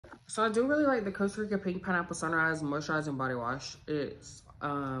So I do really like the Costa Rica Pink Pineapple Sunrise Moisturizing Body Wash. It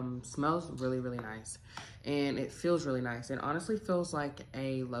smells really, really nice. And it feels really nice. It honestly feels like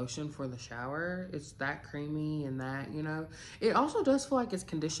a lotion for the shower. It's that creamy and that, you know. It also does feel like it's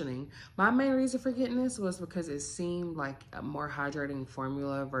conditioning. My main reason for getting this was because it seemed like a more hydrating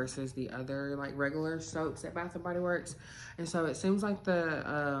formula versus the other like regular soaps at Bath & Body Works. And so it seems like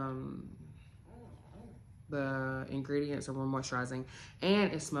the ingredients are more moisturizing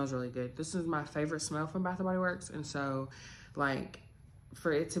and it smells really good. This is my favorite smell from Bath & Body Works. And so like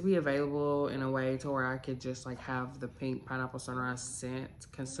for it to be available in a way to where I could just like have the Pink Pineapple Sunrise scent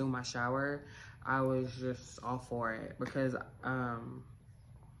consume my shower, I was just all for it because I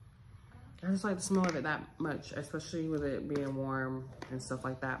just like the smell of it that much, especially with it being warm and stuff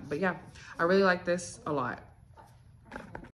like that. But yeah, I really like this a lot.